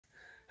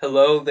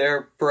Hello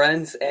there,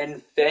 friends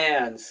and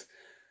fans,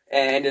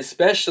 and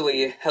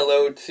especially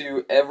hello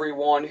to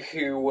everyone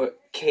who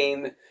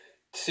came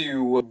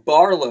to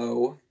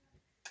Barlow,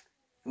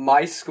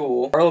 my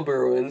school, Barlow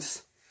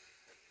Bruins.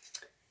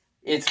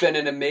 It's been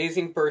an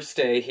amazing first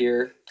day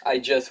here, I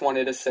just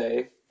wanted to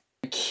say.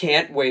 I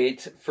can't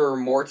wait for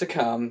more to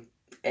come,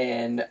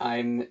 and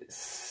I'm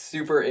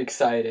super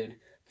excited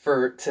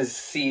to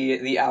see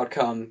the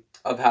outcome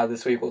of how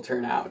this week will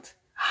turn out.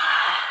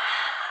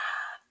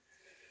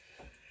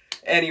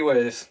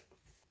 Anyways,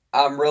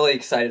 I'm really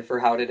excited for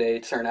how today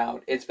turned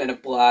out. It's been a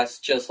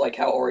blast, just like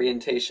how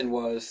orientation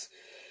was.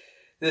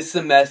 This is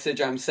a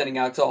message I'm sending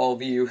out to all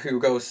of you who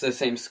go to the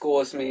same school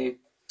as me,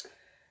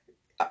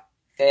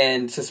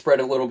 and to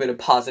spread a little bit of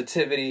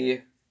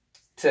positivity,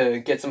 to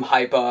get some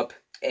hype up,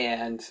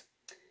 and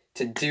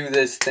to do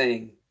this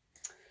thing.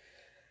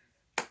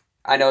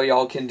 I know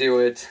y'all can do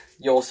it.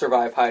 You'll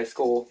survive high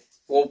school.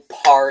 We'll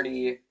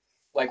party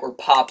like we're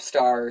pop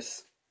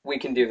stars. We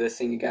can do this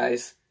thing, you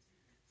guys.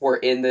 We're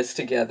in this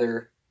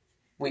together.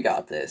 We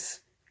got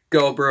this.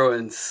 Go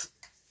Bruins.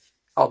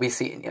 I'll be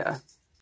seeing ya.